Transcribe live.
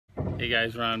Hey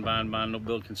guys, Ron Bon No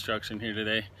Build Construction here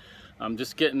today. I'm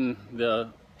just getting the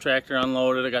tractor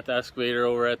unloaded. I got the excavator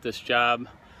over at this job.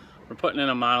 We're putting in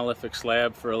a monolithic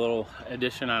slab for a little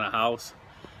addition on a house,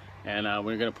 and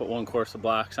we're going to put one course of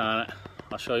blocks on it.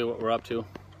 I'll show you what we're up to.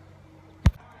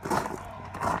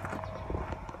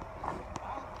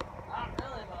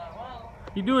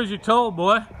 You do as you're told,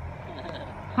 boy.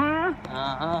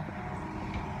 Uh-huh.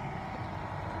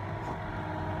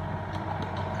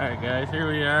 Alright guys, here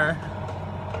we are.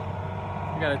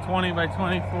 We got a 20 by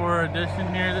 24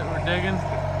 addition here that we're digging.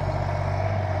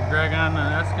 Greg on the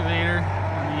excavator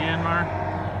on the Yanmar.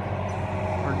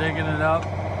 We're digging it up.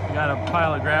 We got a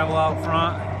pile of gravel out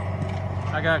front.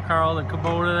 I got Carl the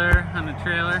Kubota there on the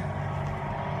trailer.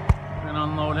 We're gonna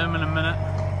unload him in a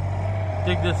minute.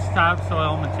 Dig this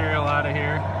topsoil material out of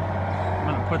here.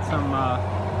 I'm gonna put some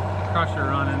crusher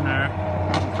run in there,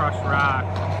 crushed rock,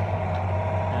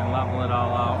 and level it all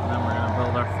out, and then we're gonna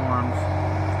build our forms.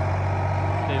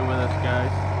 Stay with us,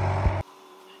 guys.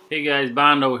 Hey guys,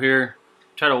 Bondo here.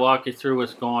 Try to walk you through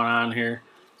what's going on here.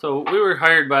 So we were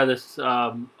hired by this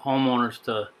homeowners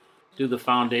to do the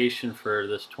foundation for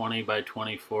this 20 by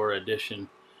 24 addition.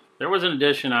 There was an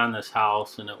addition on this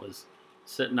house, and it was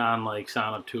sitting on like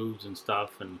Sono tubes and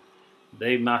stuff, and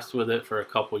they messed with it for a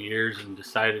couple years and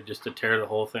decided just to tear the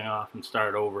whole thing off and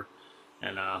start over.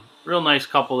 And real nice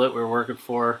couple that we're working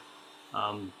for.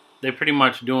 They're pretty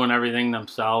much doing everything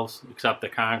themselves except the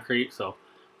concrete, so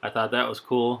I thought that was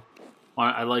cool.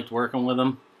 I liked working with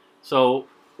them. So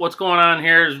what's going on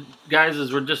here is, guys,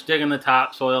 is we're just digging the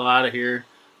topsoil out of here.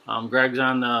 Greg's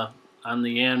on the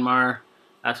Yanmar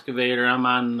excavator. I'm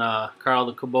on Carl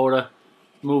the Kubota,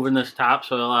 moving this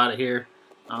topsoil out of here.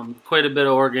 Quite a bit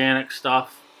of organic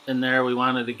stuff in there we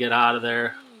wanted to get out of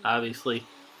there, obviously.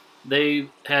 They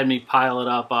had me pile it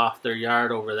up off their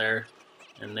yard over there,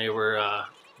 and they were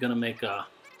gonna make a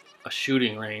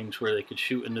shooting range where they could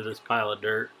shoot into this pile of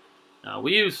dirt.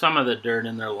 We used some of the dirt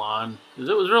in their lawn because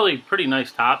it was really pretty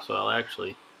nice topsoil,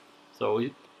 actually. So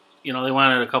we, they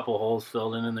wanted a couple holes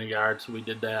filled in their yard, so we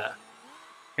did that.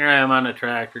 Here I am on the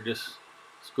tractor just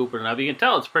scooping it up. You can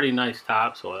tell it's pretty nice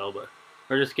topsoil, but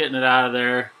we're just getting it out of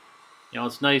there.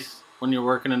 It's nice when you're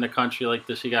working in the country like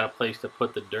this. You got a place to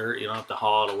put the dirt. You don't have to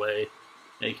haul it away.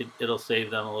 It'll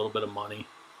save them a little bit of money.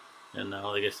 And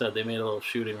like I said, they made a little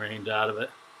shooting range out of it.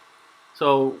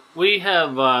 So we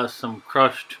have some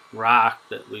crushed rock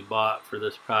that we bought for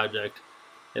this project.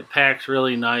 It packs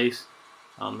really nice.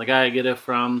 The guy I get it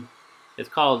from, it's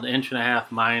called 1.5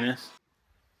 inch minus.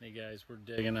 Hey guys, we're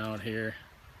digging out here,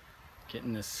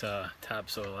 getting this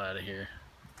topsoil out of here.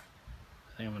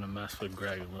 I think I'm gonna mess with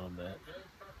Greg a little bit.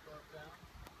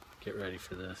 Get ready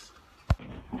for this.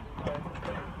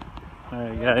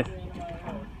 Alright guys,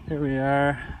 here we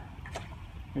are.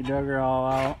 We dug her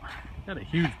all out. Got a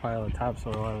huge pile of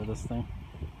topsoil out of this thing.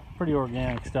 Pretty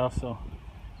organic stuff, so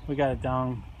we got it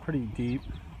down pretty deep.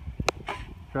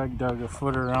 Greg dug a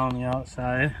footer around the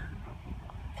outside.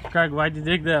 Greg, why'd you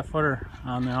dig that footer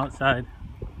on the outside?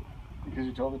 Because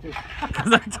you told me to.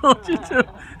 Because I told you to.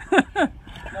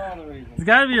 No other reason. There's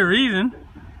got to be a reason.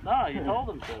 No, you told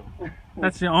them to.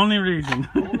 That's the only reason.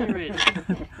 Only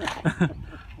reason.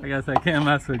 I guess I can't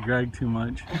mess with Greg too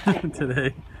much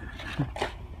today.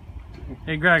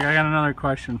 Hey Greg, I got another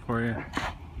question for you.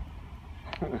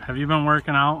 Have you been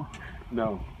working out?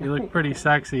 No. You look pretty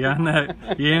sexy on that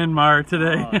Yanmar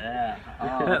today. Oh, yeah.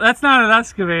 Oh. That's not an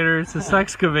excavator, it's a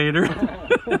sexcavator.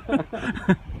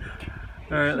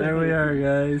 Alright, there we are,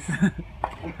 guys.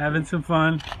 Having some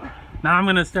fun. Now I'm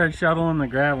going to start shoveling the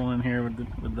gravel in here with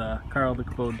the Carl the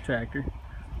Kubota tractor.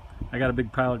 I got a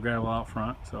big pile of gravel out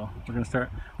front, so we're going to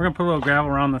put a little gravel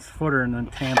around this footer and then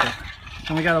tamp it.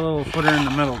 And we got a little footer in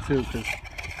the middle too, because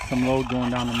some load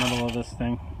going down the middle of this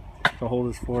thing to hold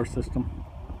this floor system.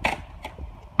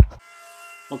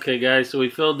 Okay guys, so we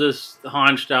filled this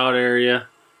haunched out area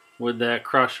with that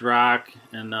crushed rock,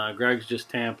 and Greg's just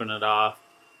tamping it off.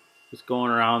 Just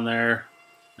going around there,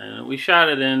 and we shot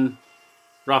it in,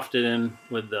 roughed it in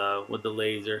with the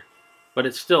laser, but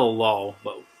it's still low.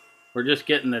 But we're just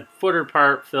getting the footer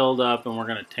part filled up, and we're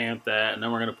going to tamp that, and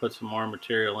then we're going to put some more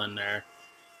material in there.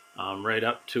 Right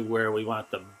up to where we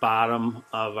want the bottom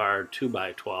of our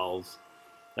 2x12s.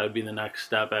 That would be the next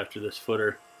step after this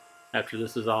footer. After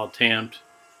this is all tamped,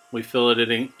 we fill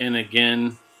it in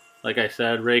again. Like I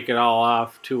said, rake it all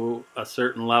off to a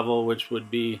certain level, which would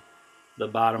be the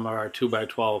bottom of our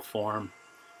 2x12 form.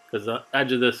 Because the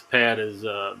edge of this pad is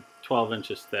 12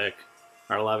 inches thick,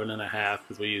 or 11.5,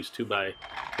 because we use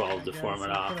 2x12 to form it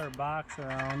off. Put our box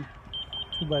around,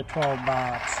 2x12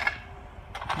 box.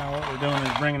 Now what we're doing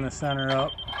is bringing the center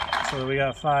up So we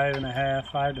got 5 to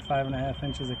 5.5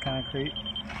 inches of concrete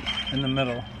in the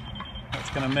middle. It's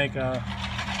going to make a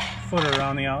footer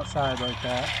on the outside like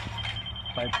that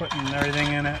by putting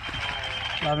everything in it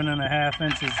 11.5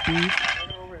 inches deep.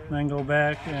 Then go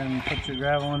back and put your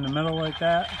gravel in the middle like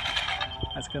that.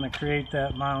 That's going to create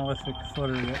that monolithic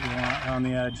footer that you want on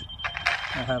the edge.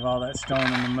 It'll have all that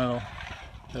stone in the middle.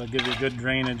 It'll give you good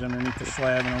drainage underneath the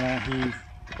slab and it won't heave.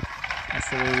 That's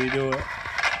the way we do it.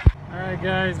 Alright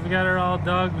guys, we got her all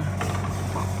dug.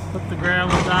 Put the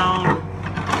gravel down.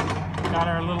 Got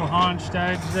our little haunched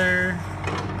edge there.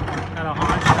 Got a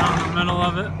haunch down the middle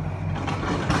of it.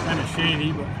 Kind of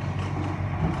shady, but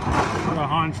put a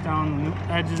haunch down the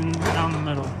edges and down the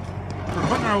middle. We're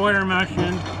putting our wire mesh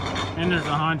in, and there's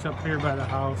a haunch up here by the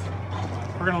house.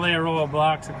 We're going to lay a row of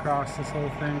blocks across this whole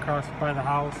thing, across by the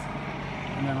house,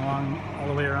 and then along all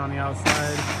the way around the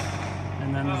outside.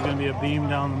 And then there's going to be a beam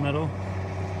down the middle.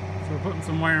 So we're putting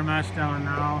some wire mesh down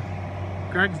now.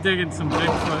 Greg's digging some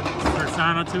Bigfoot or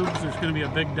Sono tubes. There's going to be a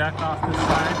big deck off this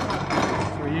side.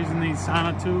 So we're using these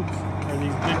Sono tubes, or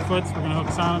these Bigfoots. We're going to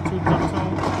hook Sono tubes up to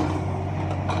them.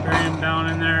 Bury them down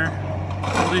in there. I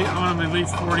want them at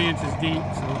least 40 inches deep.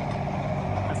 So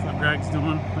that's what Greg's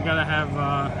doing. We got to have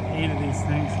 8 of these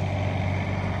things.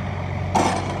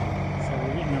 So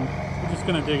we're getting them. We're just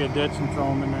going to dig a ditch and throw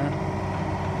them in there.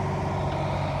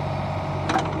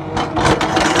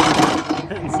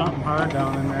 Hitting something hard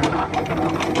down in there.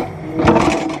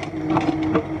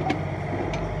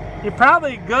 You're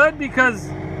probably good because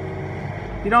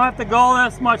you don't have to go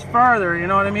this much further, you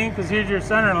know what I mean? Because here's your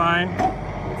center line.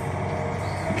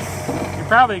 You're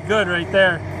probably good right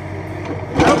there.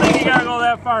 I don't think you gotta go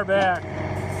that far back.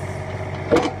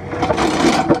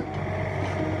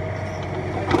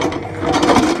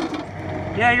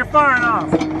 Yeah, you're far enough.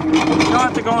 You don't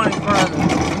have to go any further.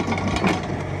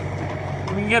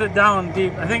 You can get it down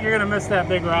deep. I think you're going to miss that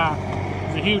big rock.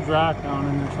 There's a huge rock down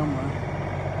in there somewhere.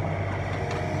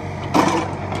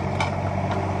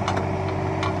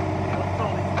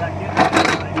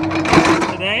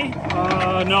 Today?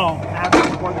 No. After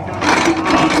before the time.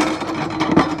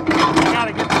 I got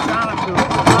to get the Sono tube.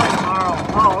 Probably tomorrow.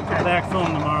 Oh, okay. Backfill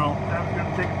them tomorrow. I was going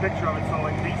to take a picture of it so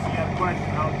in case you have a question,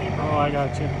 how deep. Oh, I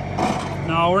got you.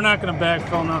 No, we're not going to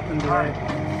backfill nothing today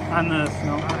on this.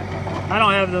 No. I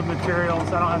don't have the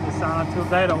materials. I don't have the Sono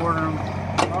tubes. I had to order them.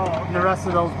 Oh, okay. The rest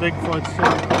of those Bigfoots too.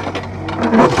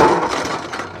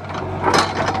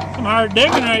 Some hard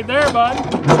digging right there, bud.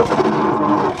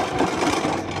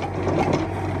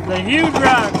 It's a huge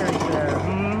rock right there.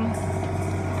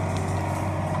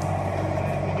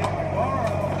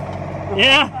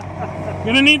 Yeah.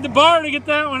 Gonna need the bar to get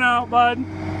that one out, bud.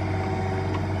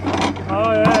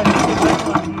 Oh yeah.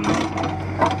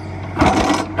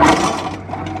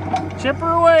 Chip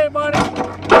her away, buddy. Get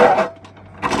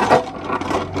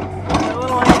a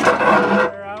little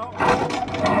hair out.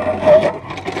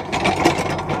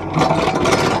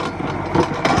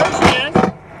 There she is.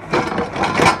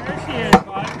 There she is,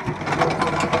 bud.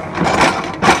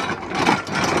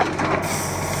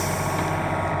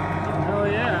 Hell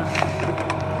yeah.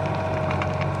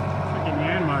 Freaking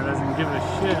Myanmar doesn't give a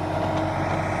shit.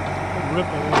 Rip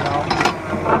it out.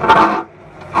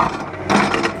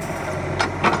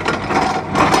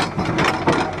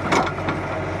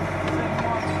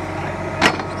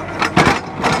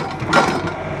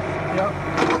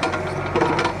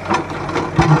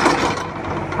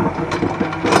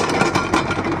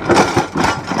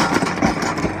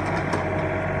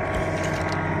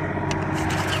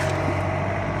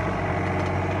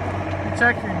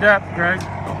 Check your depth, Greg.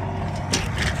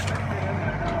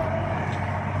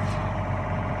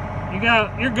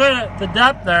 You're good at the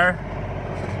depth there.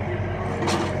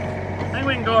 I think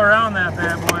we can go around that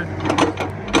bad boy.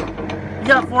 You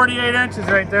got 48 inches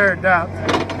right there at depth.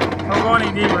 Don't go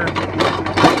any deeper.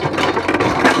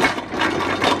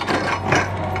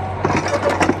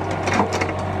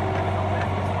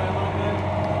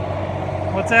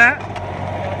 What's that?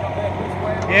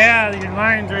 Yeah, your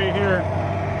line's right here.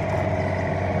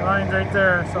 Line's right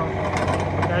there, so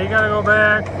yeah, you gotta go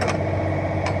back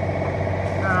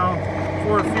now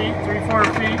 4 feet, 3-4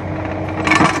 feet.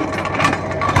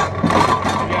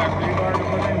 Yeah, rebar to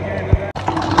put in here to that.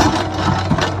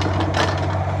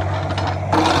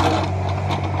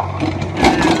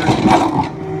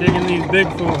 Digging these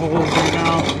Bigfoot holes right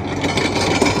now.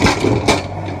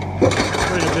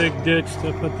 Quite a big ditch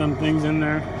to put them things in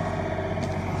there.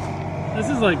 This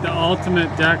is like the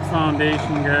ultimate deck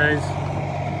foundation, guys.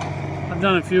 I've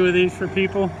done a few of these for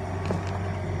people.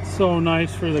 So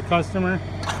nice for the customer.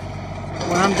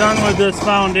 When I'm done with this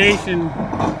foundation,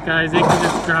 guys, they can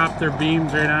just drop their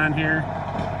beams right on here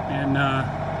and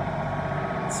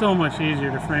It's so much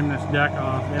easier to frame this deck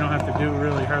off. They don't have to do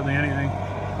really hardly anything.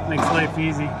 Makes life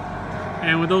easy.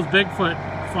 And with those Bigfoot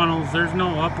funnels, there's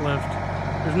no uplift.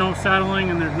 There's no settling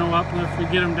and there's no uplift. We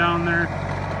get them down there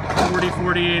 40,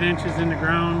 48 inches in the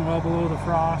ground, well below the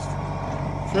frost.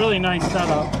 It's a really nice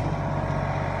setup.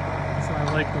 So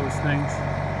I like those things.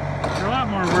 They're a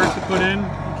lot more work to put in.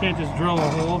 You can't just drill a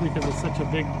hole because it's such a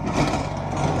big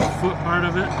foot part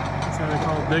of it. That's how they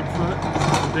call it Bigfoot.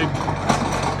 It's a big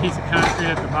piece of concrete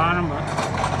at the bottom, but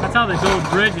that's how they build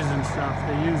bridges and stuff.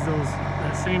 They use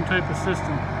that same type of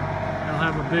system. They'll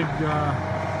have a big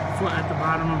foot at the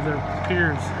bottom of their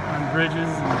piers on bridges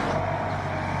and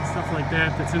stuff like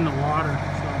that that's in the water.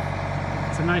 So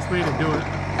it's a nice way to do it.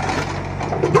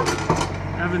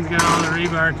 Evan's got all the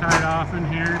rebar tied off in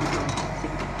here,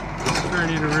 so it's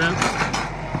ready to rip.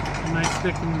 A nice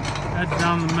thick edge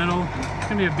down the middle. It's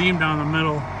going to be a beam down the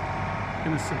middle. It's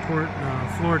going to support the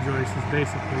floor joists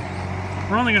basically.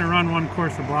 We're only going to run one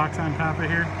course of blocks on top of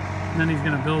here, and then he's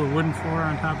going to build a wooden floor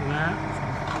on top of that.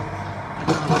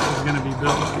 So that's how this is going to be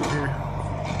built right here.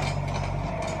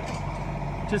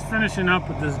 Just finishing up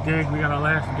with this dig. We got our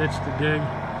last ditch to dig.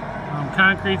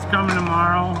 Concrete's coming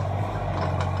tomorrow,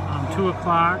 2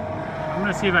 o'clock. I'm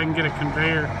going to see if I can get a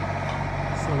conveyor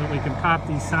so that we can pop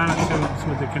these Sono tubes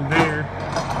with the conveyor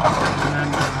and then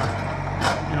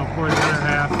you know, pour the other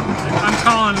half. I'm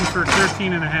calling for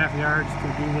 13.5 yards to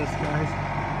do this, guys.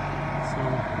 So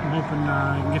I'm hoping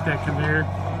I can get that conveyor.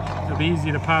 It'll be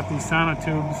easy to pop these Sono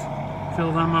tubes,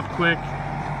 fill them up quick,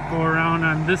 go around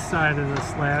on this side of the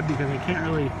slab because I can't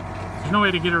really, there's no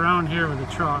way to get around here with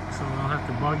a truck, so I'll have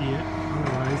to buggy it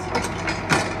otherwise.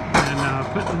 And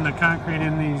putting the concrete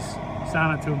in these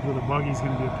Sono tubes with a buggy is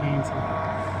going to be a pain, so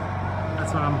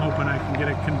that's what I'm hoping I can get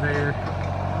a conveyor.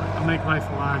 It'll make life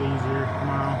a lot easier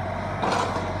tomorrow.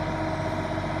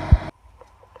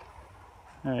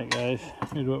 Alright guys,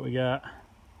 here's what we got.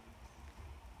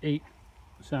 8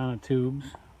 Sono tubes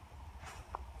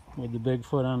with the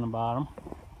Bigfoot on the bottom.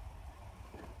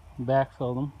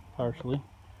 Backfill them partially.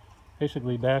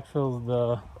 Basically backfills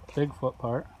the Bigfoot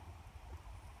part.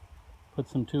 Put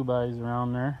some 2x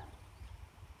around there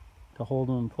to hold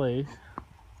them in place.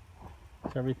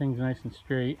 So everything's nice and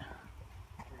straight.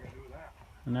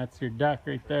 And that's your deck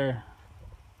right there.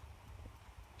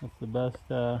 That's the best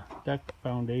deck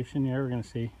foundation you're ever going to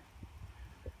see.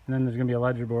 And then there's going to be a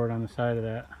ledger board on the side of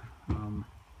that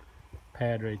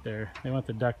pad right there. They want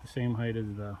the deck the same height as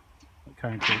the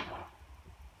concrete.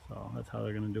 So that's how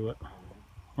they're going to do it.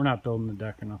 We're not building the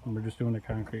deck or nothing. We're just doing the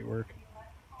concrete work.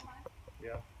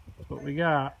 Yeah. That's what we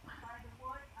got.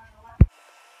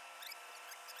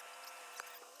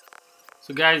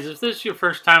 So guys, if this is your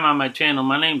first time on my channel,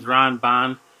 my name's Ron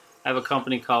Bond. I have a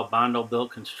company called Bondo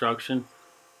Built Construction.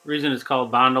 The reason it's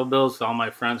called Bondo Built is all my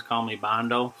friends call me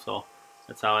Bondo, so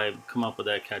that's how I come up with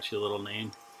that catchy little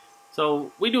name.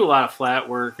 So we do a lot of flat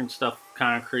work and stuff,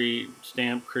 concrete,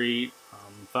 stampcrete,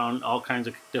 found all kinds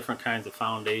of different kinds of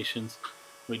foundations.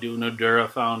 We do Nudura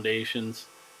foundations.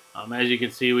 As you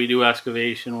can see, we do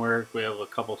excavation work. We have a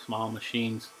couple small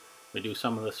machines. We do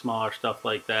some of the smaller stuff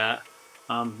like that.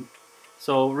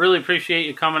 So really appreciate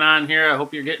you coming on here. I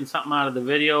hope you're getting something out of the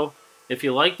video. If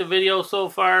you like the video so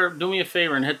far, do me a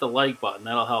favor and hit the like button.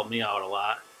 That'll help me out a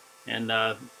lot. And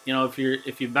you know, if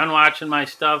you've been watching my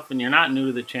stuff and you're not new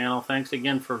to the channel, thanks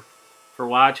again for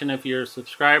watching. If you're a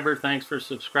subscriber, thanks for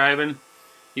subscribing.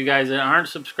 You guys that aren't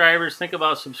subscribers, think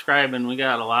about subscribing. We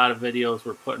got a lot of videos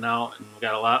we're putting out, and we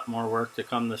got a lot more work to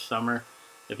come this summer.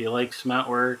 If you like cement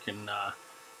work and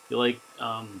if you like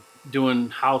doing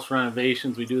house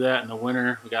renovations, we do that in the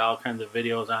winter. We got all kinds of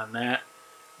videos on that.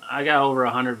 I got over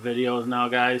 100 videos now,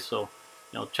 guys, so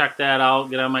you know, check that out.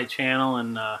 Get on my channel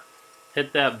and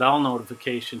hit that bell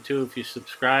notification too if you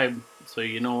subscribe, so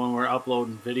you know when we're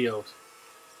uploading videos.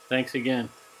 Thanks again.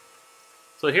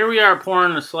 So here we are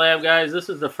pouring the slab, guys. This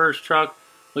is the first truck.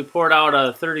 We poured out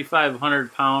a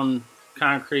 3,500 pound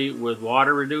concrete with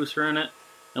water reducer in it.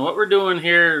 And what we're doing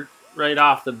here right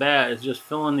off the bat is just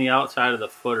filling the outside of the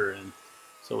footer in.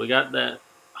 So we got that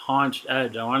haunched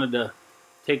edge. I wanted to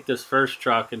take this first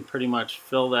truck and pretty much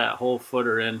fill that whole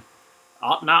footer in.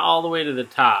 Not all the way to the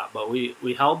top, but we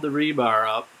held the rebar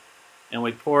up and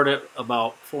we poured it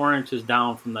about 4 inches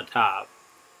down from the top.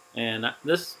 And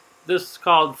this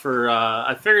called for,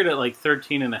 I figured it like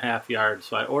 13.5 yards,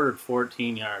 so I ordered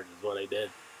 14 yards is what I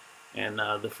did. And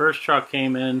the first truck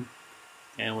came in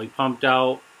and we pumped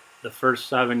out the first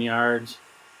 7 yards,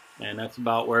 and that's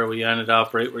about where we ended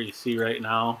up, right where you see right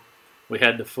now. We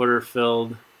had the footer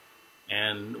filled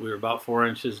and we were about 4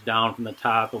 inches down from the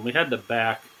top, and we had the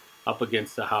back up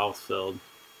against the house filled.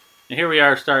 And here we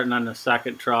are starting on the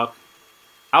second truck.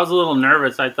 I was a little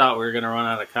nervous. I thought we were going to run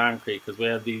out of concrete because we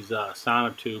have these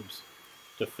Sono tubes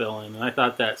to fill in. And I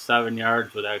thought that 7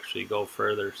 yards would actually go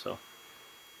further. So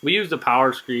we used a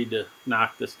power screed to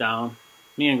knock this down.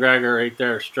 Me and Greg are right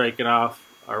there striking off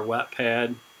our wet pad.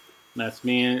 And that's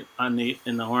me on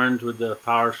in the orange with the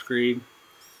power screed.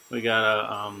 We got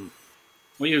a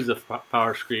we use the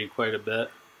power screed quite a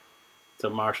bit. It's a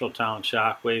Marshalltown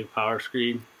Shockwave power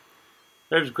screed.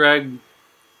 There's Greg,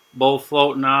 both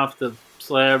floating off the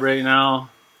slab right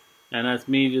now, and that's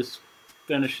me just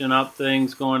finishing up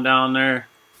things going down there.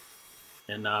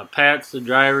 And Pat's the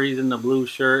driver. He's in the blue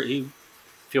shirt. If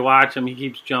you watch him, he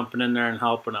keeps jumping in there and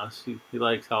helping us. He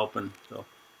likes helping, so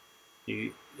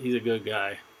he's a good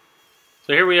guy.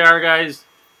 So here we are, guys,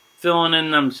 filling in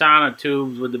them Sono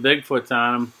tubes with the Bigfoots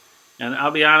on them. And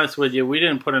I'll be honest with you, we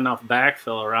didn't put enough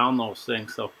backfill around those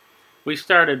things, so we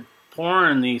started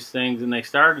pouring these things, and they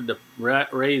started to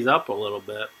raise up a little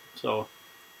bit. So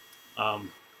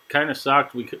kind of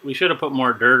sucked. We should have put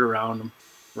more dirt around them,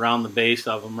 around the base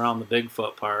of them, around the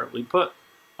Bigfoot part. We put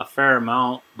a fair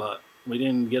amount, but we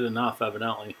didn't get enough,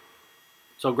 evidently.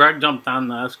 So Greg jumped on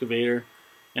the excavator,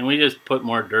 and we just put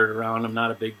more dirt around them.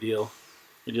 Not a big deal.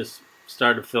 We just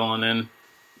started filling in,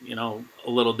 you know, a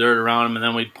little dirt around them, and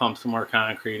then we'd pump some more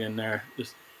concrete in there,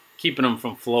 just keeping them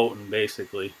from floating,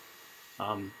 basically.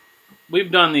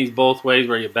 We've done these both ways,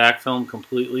 where you backfill them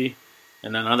completely,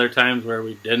 and then other times where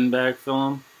we didn't backfill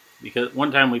them. Because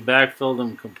one time we backfilled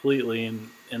them completely,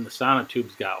 and the Sono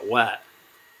tubes got wet,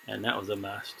 and that was a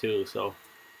mess too. So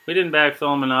we didn't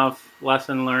backfill them enough.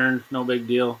 Lesson learned, no big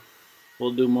deal.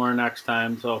 We'll do more next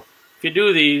time. So if you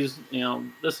do these, you know,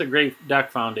 this is a great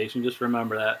deck foundation. Just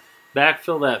remember that.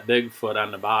 Backfill that Bigfoot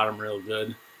on the bottom real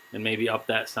good, and maybe up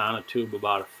that Sono tube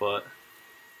about a foot.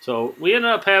 So we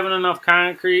ended up having enough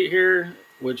concrete here,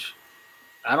 which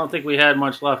I don't think we had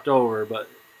much left over, but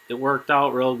it worked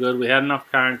out real good. We had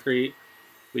enough concrete.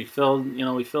 We filled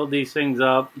these things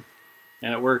up,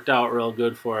 and it worked out real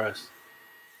good for us.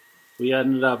 We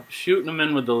ended up shooting them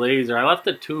in with the laser. I left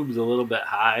the tubes a little bit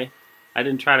high. I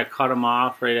didn't try to cut them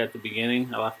off right at the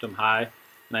beginning. I left them high,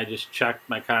 and I just checked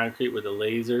my concrete with the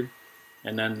laser.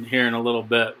 And then here in a little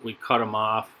bit, we cut them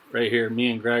off. Right here, me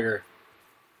and Greg are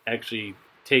actually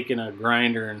taking a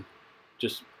grinder and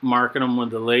just marking them with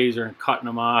the laser and cutting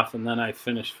them off, and then I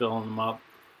finished filling them up.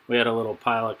 We had a little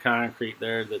pile of concrete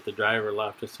there that the driver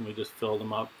left us, and we just filled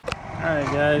them up. Alright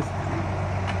guys,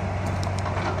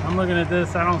 I'm looking at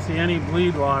this. I don't see any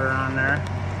bleed water on there.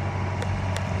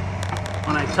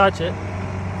 When I touch it,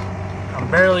 I'm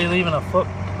barely leaving a foot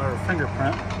or a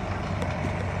fingerprint.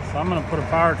 So I'm going to put a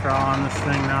power trowel on this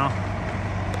thing now,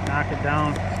 knock it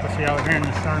down, especially out here in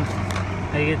the sun.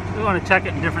 We want to check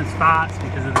it in different spots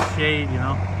because of the shade, you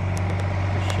know.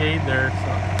 The shade there, so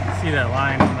you can see that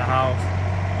line from the house.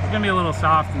 It's going to be a little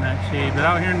soft in that shade, but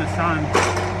out here in the sun,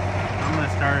 I'm going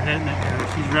to start hitting it here.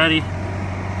 She's ready.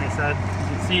 Like I said, you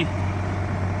can see,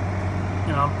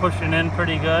 you know, I'm pushing in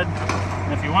pretty good.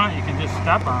 And if you want, you can just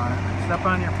step on it. Step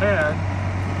on your pad.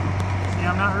 See,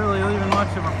 I'm not really leaving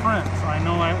much of a print, so I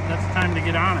know that's time to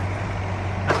get on it.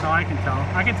 That's how I can tell.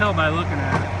 I can tell by looking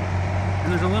at it. And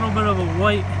there's a little bit of a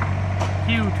white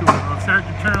hue to it. It'll start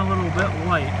to turn a little bit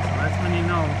white. So that's when you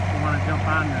know you want to jump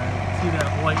on there. You can see that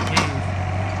white haze.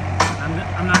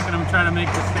 I'm not going to try to make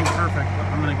this thing perfect, but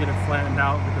I'm going to get it flattened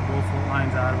out, get the bullfoot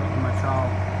lines out of it with my trowel.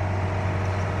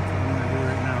 That's what I'm going to do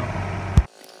right now.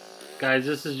 Guys,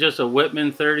 this is just a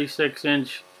Whitman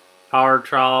 36-inch power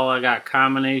trowel. I got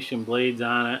combination blades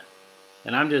on it.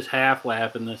 And I'm just half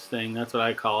lapping this thing. That's what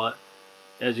I call it.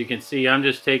 As you can see, I'm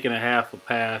just taking a half a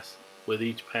pass with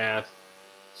each pass.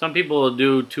 Some people will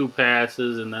do 2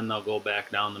 passes and then they'll go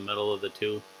back down the middle of the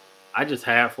 2. I just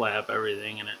half lap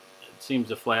everything, and it seems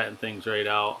to flatten things right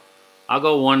out. I'll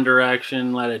go one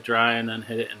direction, let it dry, and then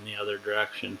hit it in the other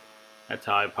direction. That's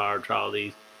how I power trowel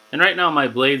these. And right now my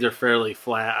blades are fairly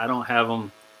flat. I don't have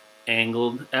them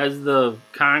angled. As the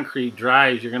concrete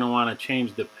dries, you're going to want to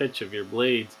change the pitch of your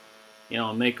blades, you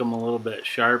know, make them a little bit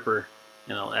sharper.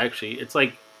 You know, actually, it's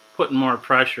like putting more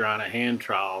pressure on a hand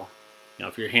trowel. You know,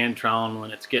 if you're hand troweling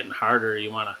when it's getting harder, you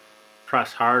want to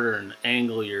press harder and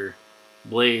angle your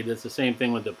blade. It's the same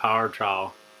thing with the power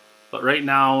trowel. But right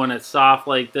now, when it's soft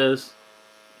like this,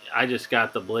 I just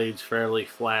got the blades fairly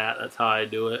flat. That's how I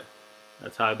do it.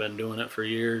 That's how I've been doing it for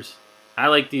years. I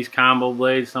like these combo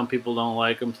blades. Some people don't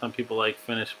like them. Some people like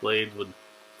finished blades with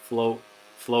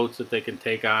floats that they can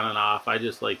take on and off. I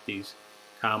just like these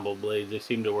combo blades. They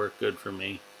seem to work good for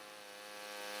me.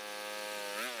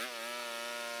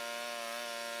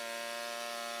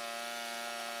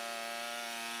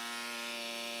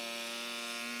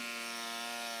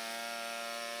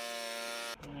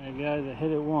 Alright guys, I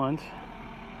hit it once,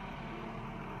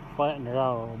 flattened it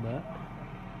out a little bit,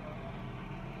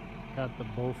 got the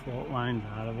both float lines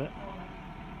out of it.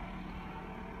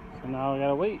 So now we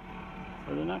gotta wait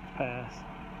for the next pass.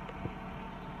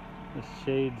 This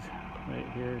shade's right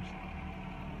here.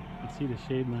 You can see the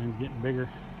shade lines getting bigger.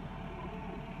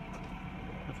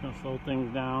 That's gonna slow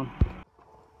things down.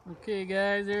 Okay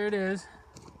guys, there it is.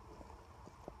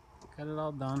 Got it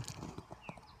all done.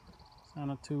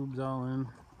 Sono tubes all in.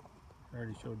 I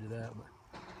already showed you that,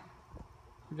 but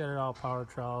we got it all power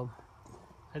troweled.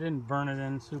 I didn't burn it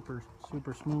in super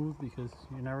smooth because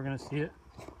you're never gonna see it.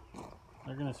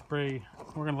 They're gonna spray,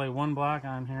 we're gonna lay one block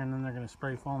on here and then they're gonna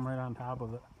spray foam right on top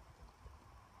of it.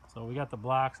 So we got the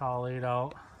blocks all laid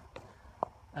out.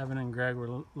 Evan and Greg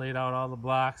were laid out all the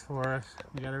blocks for us.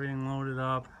 We got everything loaded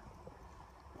up.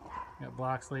 Got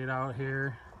blocks laid out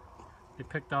here. They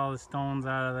picked all the stones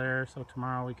out of there, so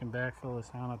tomorrow we can backfill the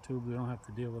Sono tubes. We don't have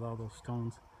to deal with all those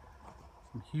stones.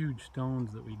 Some huge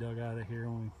stones that we dug out of here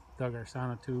when we dug our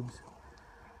Sono tubes.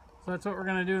 So that's what we're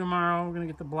gonna do tomorrow. We're gonna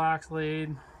get the blocks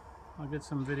laid. I'll get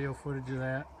some video footage of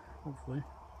that, hopefully.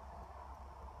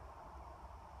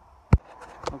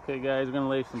 Okay guys, we're gonna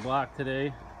lay some block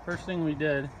today. First thing we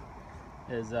did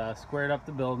is squared up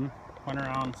the building, went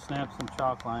around, snapped some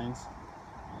chalk lines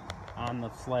on the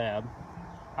slab.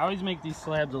 I always make these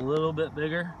slabs a little bit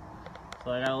bigger,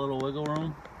 so I got a little wiggle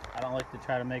room. I don't like to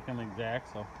try to make them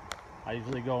exact, so I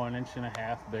usually go 1.5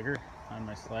 inches bigger on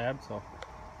my slab. So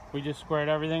we just squared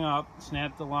everything up,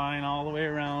 snapped the line all the way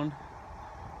around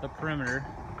the perimeter.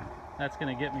 That's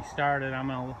gonna get me started. I'm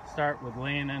gonna start with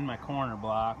laying in my corner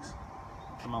blocks.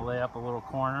 I'm gonna lay up a little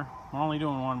corner. I'm only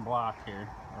doing one block here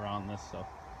around this, so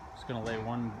I'm just gonna lay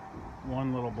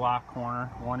one little block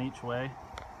corner, one each way.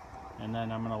 And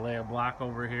then I'm gonna lay a block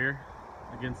over here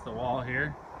against the wall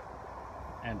here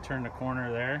and turn the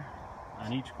corner there.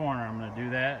 On each corner I'm gonna do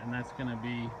that, and that's gonna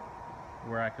be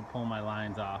where I can pull my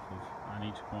lines off of on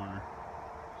each corner.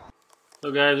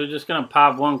 So guys, we're just gonna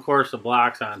pop one course of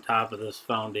blocks on top of this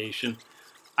foundation.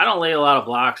 I don't lay a lot of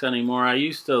blocks anymore. I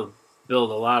used to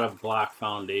build a lot of block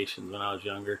foundations when I was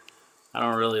younger. I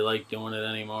don't really like doing it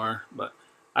anymore, but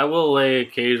I will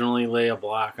occasionally lay a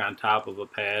block on top of a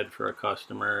pad for a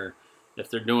customer if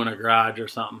they're doing a garage or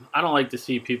something. I don't like to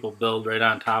see people build right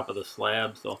on top of the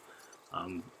slab, so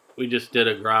we just did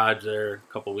a garage there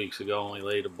a couple weeks ago and we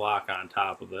laid a block on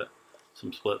top of it,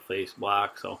 some split face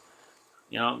block. So,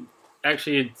 you know,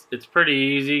 actually it's pretty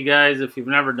easy, guys, if you've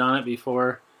never done it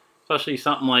before, especially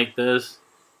something like this.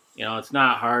 You know, it's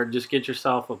not hard. Just get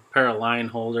yourself a pair of line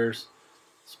holders,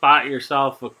 spot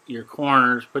yourself your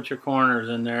corners, put your corners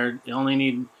in there. You only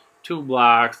need 2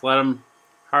 blocks. Let them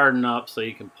harden up so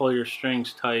you can pull your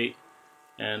strings tight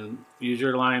and use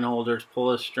your line holders,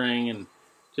 pull a string, and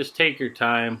just take your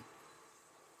time.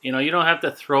 You know, you don't have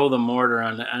to throw the mortar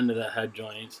on the end of the head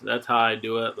joints. That's how I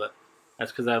do it, but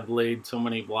that's because I've laid so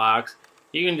many blocks.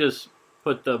 You can just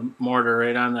put the mortar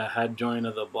right on the head joint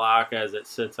of the block as it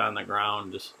sits on the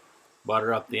ground. Just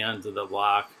butter up the ends of the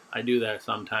block. I do that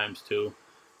sometimes too.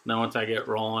 And then once I get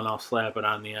rolling, I'll slap it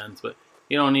on the ends. But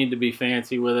you don't need to be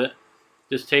fancy with it.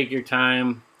 Just take your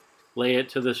time, lay it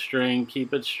to the string,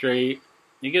 keep it straight.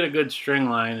 You get a good string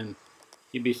line and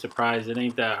you'd be surprised. It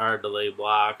ain't that hard to lay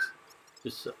blocks.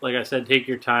 Just like I said, take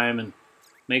your time and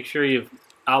make sure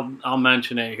I'll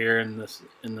mention it here in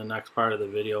the next part of the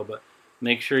video, but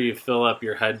make sure you fill up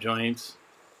your head joints.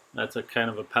 That's a kind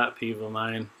of a pet peeve of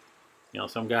mine. You know,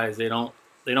 some guys, they don't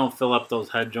fill up those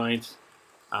head joints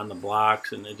on the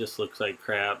blocks and it just looks like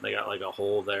crap. They got like a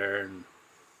hole there and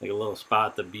like a little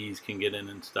spot the bees can get in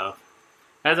and stuff.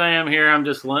 As I am here, I'm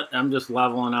just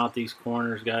leveling out these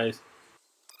corners, guys.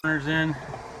 Corners in.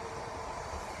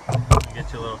 I'll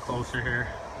get you a little closer here.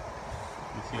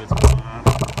 You see what's going on.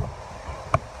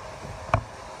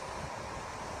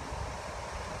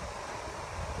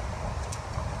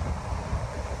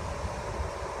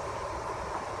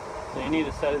 So you need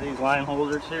a set of these line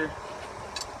holders here.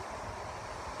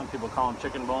 Some people call them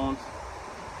chicken bones.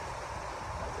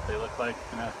 That's what they look like.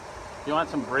 You want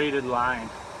some braided line.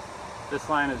 This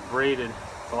line is braided.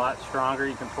 It's a lot stronger.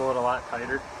 You can pull it a lot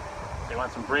tighter. They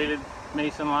want some braided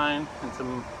mason line and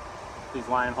some these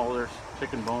line holders,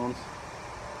 chicken bones.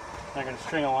 I'm going to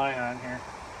string a line on here.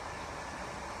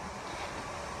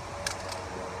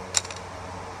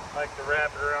 I like to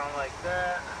wrap it around like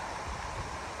that.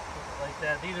 Like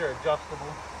that. These are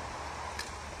adjustable.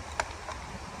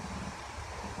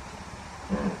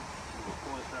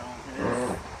 Pull this around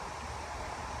here.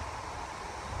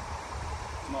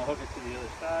 I'm going to hook it to the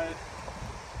other side.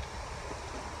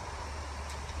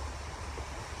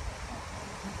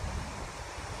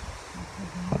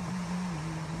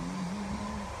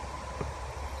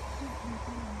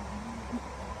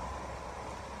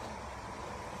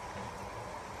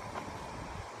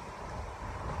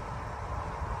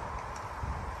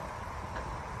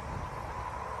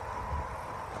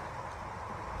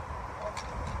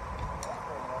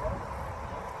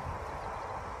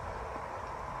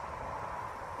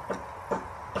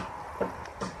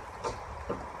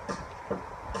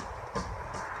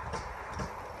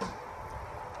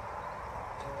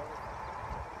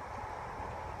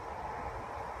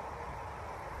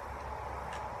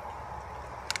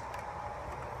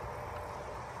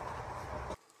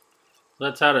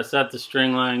 That's how to set the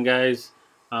string line, guys.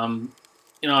 You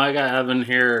know, I got Evan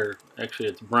here, actually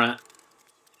it's Brent,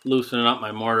 loosening up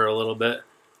my mortar a little bit.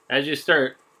 As you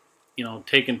start, you know,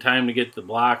 taking time to get the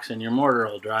blocks, and your mortar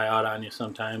will dry out on you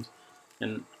sometimes.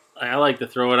 And I like to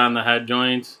throw it on the head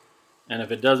joints, and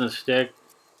if it doesn't stick,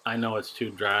 I know it's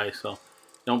too dry. So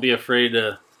don't be afraid to,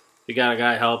 if you got a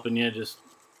guy helping you, just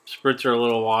spritzer a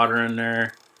little water in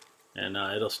there, and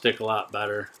it'll stick a lot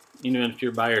better. Even if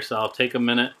you're by yourself, take a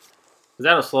minute, because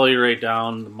that'll slow you right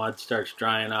down. The mud starts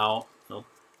drying out. It'll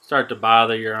start to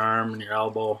bother your arm and your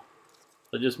elbow.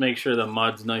 So just make sure the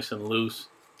mud's nice and loose.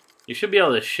 You should be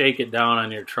able to shake it down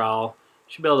on your trowel.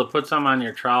 You should be able to put some on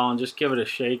your trowel and just give it a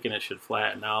shake, and it should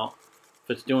flatten out.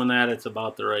 If it's doing that, it's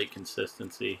about the right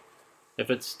consistency. If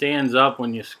it stands up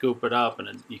when you scoop it up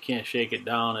and you can't shake it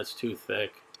down, it's too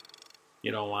thick.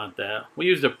 You don't want that. We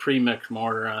used a pre-mixed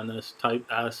mortar on this, Type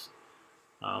S.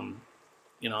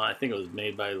 You know, I think it was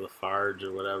made by Lafarge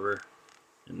or whatever.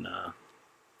 And it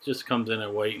just comes in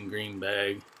a white and green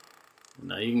bag.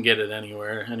 And you can get it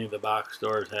anywhere. Any of the box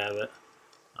stores have it.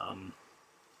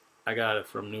 I got it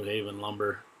from New Haven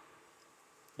Lumber.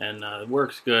 And it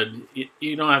works good.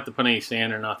 You don't have to put any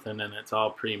sand or nothing, and it's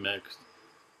all pre-mixed.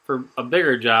 For a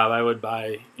bigger job, I would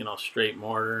buy, you know, straight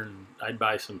mortar, and I'd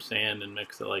buy some sand and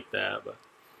mix it like that. But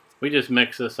we just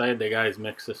mix this. I had the guys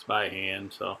mix this by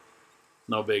hand, so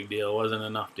no big deal. It wasn't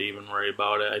enough to even worry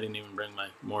about it. I didn't even bring my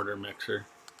mortar mixer.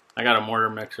 I got a mortar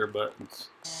mixer, but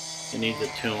it needs a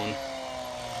tune.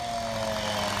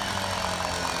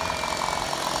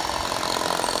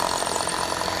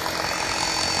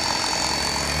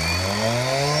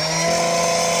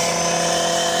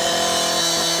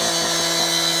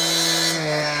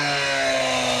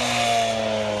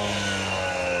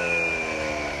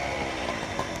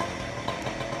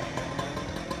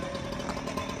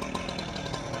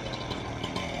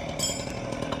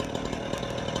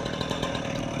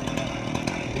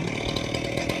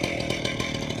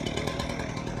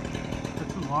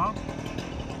 Long? Is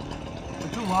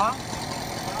it too long?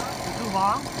 Is it too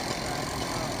long?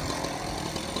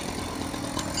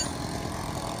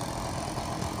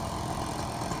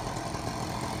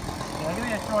 Yeah, give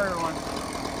me a shorter one.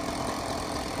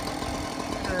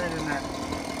 Put it right in there.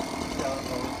 See how it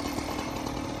goes.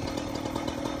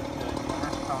 Good.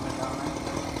 Calm it down there.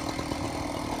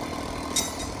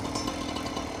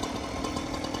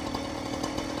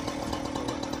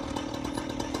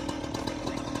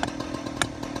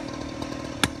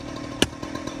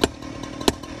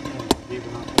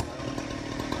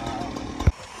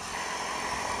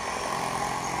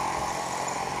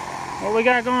 What we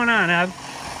got going on, Eb? Just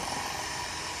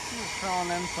throwing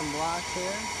in some blocks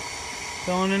here.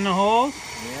 Filling in the holes?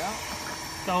 Yeah.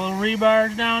 Got little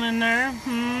rebars down in there.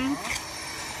 We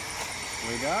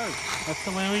does. That's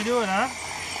the way we do it, huh?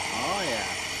 Oh yeah.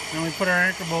 Then we put our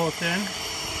anchor bolts in.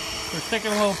 We're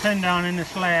sticking a little pin down in the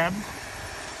slab.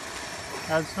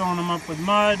 I was filling them up with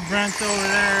mud. Brent's over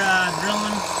there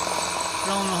drilling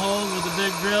the holes with a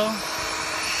big drill.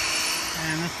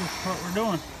 And this is what we're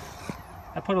doing.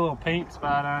 I put a little paint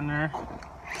spot on there so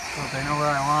they know where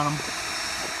I want them.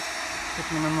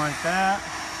 Sticking them in like that.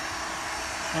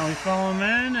 Now we fill them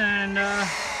in and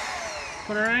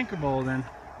put our anchor bolt in.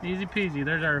 Easy peasy.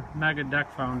 There's our mega deck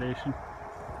foundation.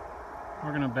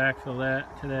 We're gonna backfill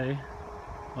that today.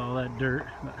 All that dirt.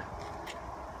 But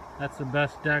that's the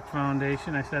best deck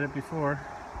foundation. I said it before.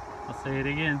 I'll say it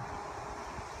again.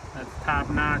 That's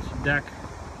top-notch deck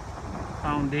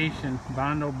foundation.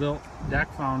 Bondo built deck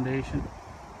foundation.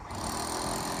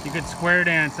 You could square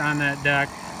dance on that deck.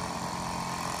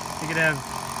 You could have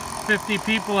 50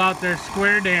 people out there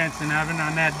square dancing, Evan,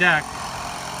 on that deck.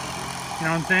 You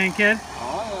know what I'm saying, kid?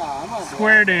 Oh yeah, I'm on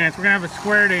Square dance. We're gonna have a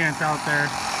square dance out there.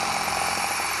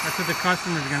 That's what the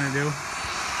customer's gonna do.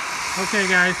 Okay,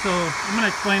 guys, so I'm gonna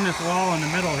explain this wall in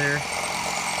the middle here.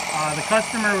 The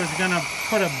customer was gonna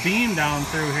put a beam down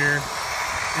through here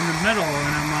in the middle,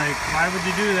 and I'm like, why would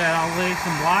you do that? I'll lay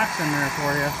some blocks in there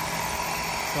for you.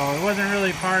 So it wasn't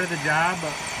really part of the job,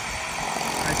 but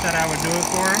I said I would do it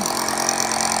for him.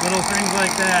 Little things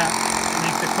like that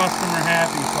make the customer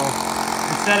happy. So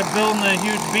instead of building a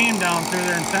huge beam down through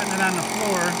there and setting it on the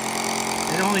floor,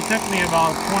 it only took me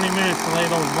about 20 minutes to lay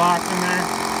those blocks in there.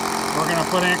 We're going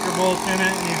to put anchor bolts in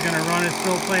it, and he's going to run his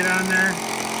fill plate on there.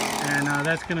 And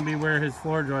that's going to be where his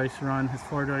floor joists run. His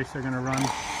floor joists are going to run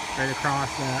right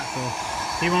across that. So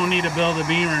he won't need to build a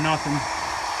beam or nothing.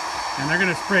 And they're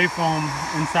going to spray foam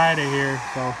inside of here.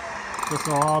 So this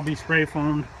will all be spray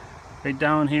foamed right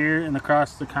down here and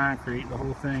across the concrete, the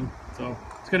whole thing. So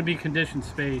it's going to be conditioned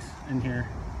space in here.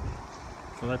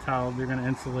 So that's how they're going to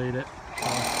insulate it. So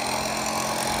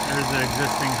There's the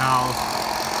existing house.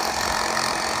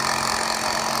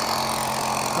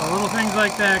 So little things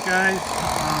like that, guys.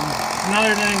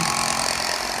 Another thing,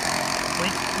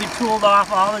 we tooled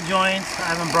off all the joints.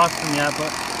 I haven't brushed them yet,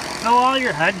 but know all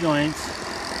your head joints.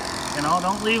 You know,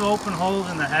 don't leave open holes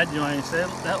in the head joints.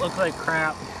 That looks like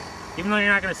crap. Even though you're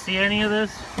not going to see any of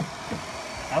this,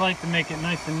 I like to make it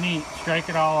nice and neat. Strike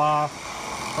it all off.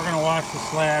 We're going to wash the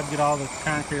slab, get all the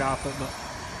concrete off it, but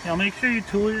you know, make sure you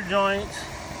tool your joints.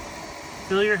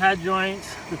 Fill your head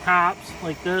joints, the tops,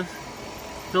 like this.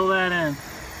 Fill that in.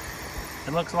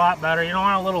 It looks a lot better. You don't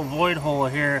want a little void hole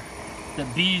here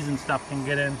that bees and stuff can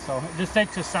get in, so it just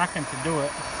takes a second to do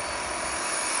it.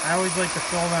 I always like to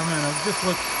fill them in. It just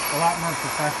looks a lot more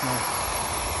professional.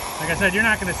 Like I said, you're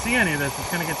not going to see any of this.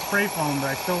 It's going to get spray foamed, but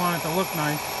I still want it to look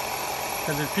nice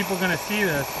because there's people going to see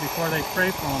this before they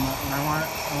spray foam it, and I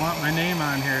want my name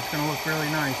on here. It's going to look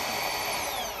really nice.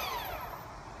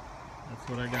 That's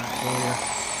what I got for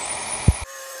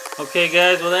you. Okay,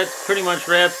 guys. Well, that pretty much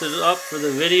wraps it up for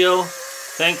the video.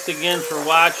 Thanks again for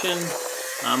watching.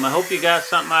 I hope you got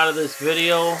something out of this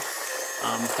video.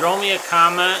 Throw me a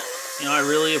comment. You know, I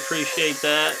really appreciate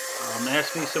that.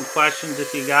 Ask me some questions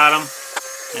if you got them.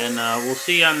 And we'll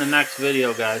see you on the next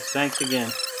video, guys. Thanks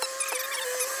again.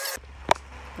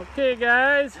 Okay,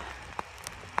 guys.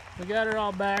 We got her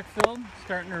all backfilled. It's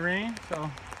starting to rain, so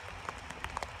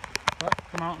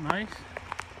come out nice.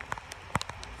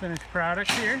 Finished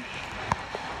product here.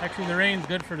 Actually, the rain's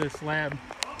good for this slab.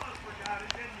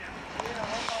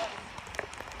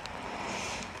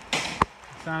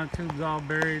 Sonotube's all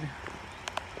buried.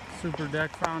 Super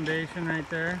deck foundation right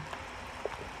there.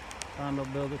 Condo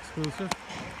build exclusive.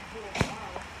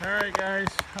 Alright guys,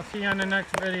 I'll see you on the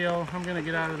next video. I'm gonna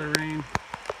get out of the rain.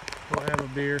 Go have a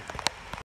beer.